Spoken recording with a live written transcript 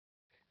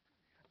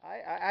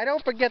I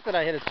don't forget that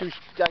I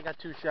got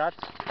two shots.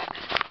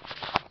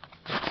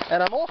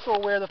 And I'm also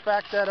aware of the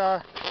fact that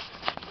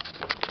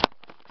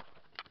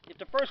if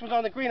the first one's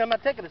on the green, I'm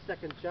not taking a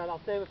second shot.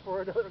 I'll save it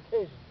for another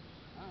occasion.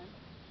 All right.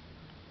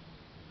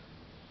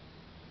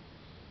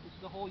 This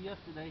is the hole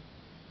yesterday.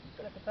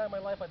 The second time in my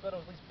life I thought it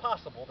was at least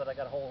possible that I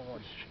got a hole in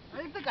one. I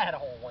didn't think I had a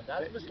hole in one.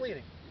 That's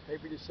misleading. You pay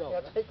for yourself.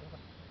 Yeah,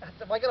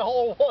 if I get a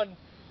hole in one,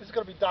 this is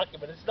going to be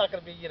documented. It's not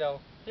going to be,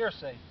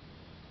 hearsay.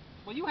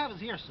 Well, you have his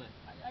hearsay.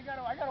 I got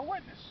a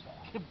witness.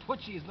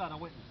 Butchie is not a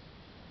witness.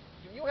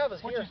 You have his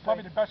hearsay. Butchie's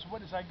probably the best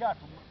witness I got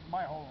from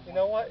my hole in one. You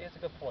know what? It's a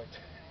good point.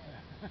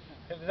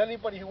 If there's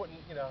anybody who wouldn't,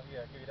 give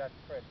you that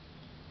credit.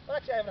 Well,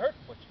 actually, I haven't heard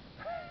from Butchie.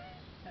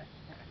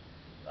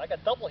 I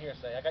got double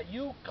hearsay. I got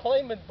you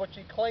claiming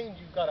Butchie claimed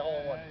you got a hole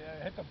in one.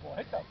 Yeah, hit the ball.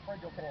 Hit that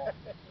friggin' ball.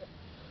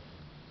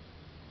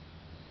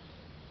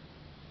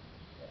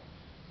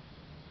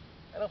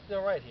 I don't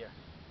feel right here.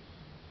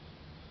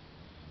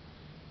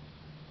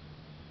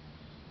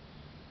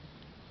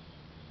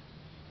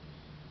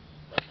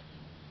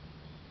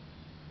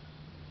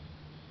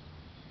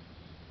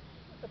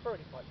 It's a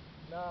birdie putt.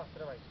 No, to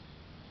the right.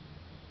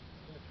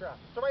 In the trap.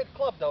 It's the right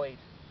club though, 8. It's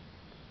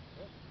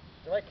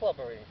the right club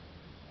already.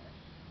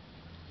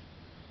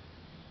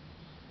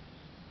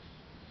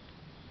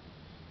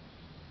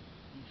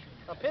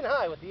 I'm pin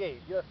high with the 8.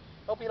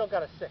 Hope you don't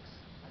got a 6. I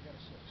got a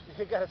 6.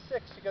 You got a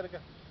 6, you gotta go.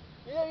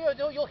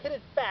 You'll hit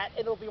it fat and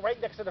it'll be right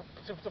next to the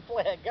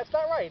flag. That's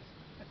not right.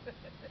 I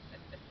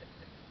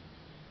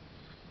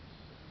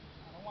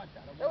don't want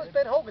that. That was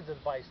Ben Hogan's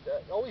advice.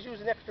 Always use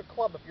an extra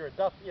club if you're a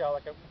duff,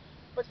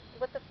 but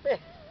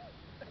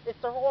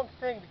it's the wrong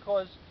thing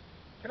because.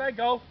 Can I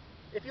go?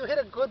 If you hit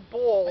a good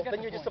ball,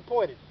 then you're point.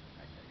 disappointed.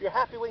 You're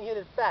happy when you hit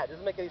it fat.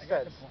 Doesn't make any sense. I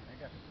got the point.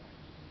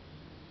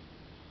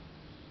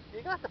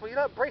 You got the point.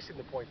 You're not embracing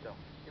the point though.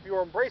 If you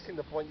were embracing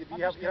the point, you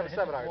have a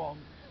 7 iron.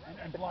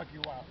 And block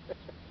you out.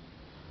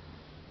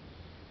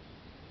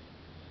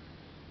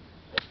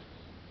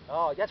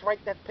 Oh, that's right.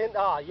 That pin.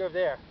 Ah, you're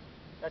there.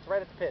 That's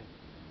right at the pin.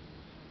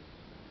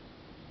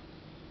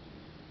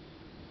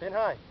 Pin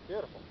high.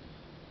 Beautiful.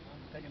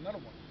 I'm taking another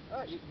one.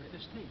 Oh, with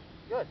this tee.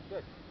 Good.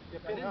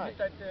 You're pin high.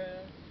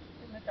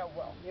 Didn't hit that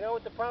well. You know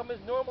what the problem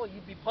is? Normally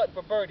you'd be putting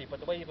for birdie, but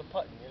the way you've been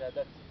putting, that's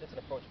an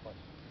approach putt.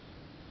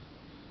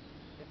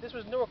 If this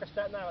was Newark or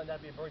Staten Island,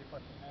 that'd be a birdie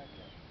putt.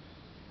 Okay.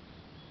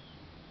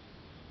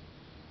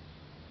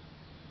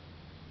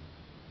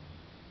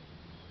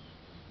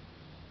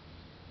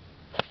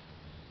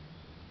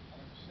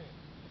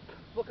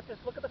 Look at this.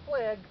 Look at the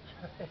flag.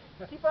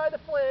 Keep an eye on the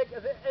flag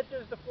as it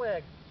enters the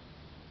flag.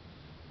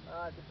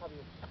 It's probably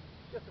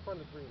just in front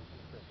of the green.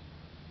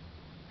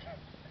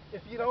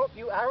 If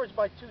you average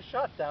by 2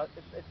 shots out,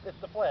 it's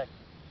the flag.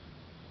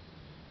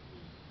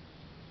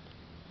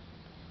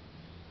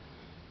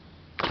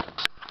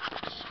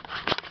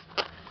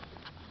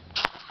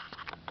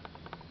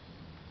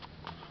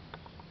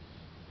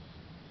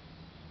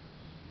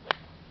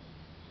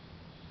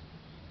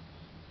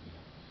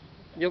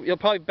 You'll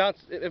probably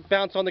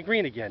bounce on the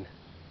green again.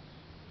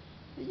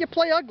 You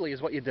play ugly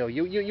is what you do.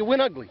 You win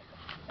ugly.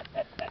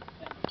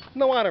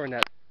 No honor in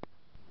that.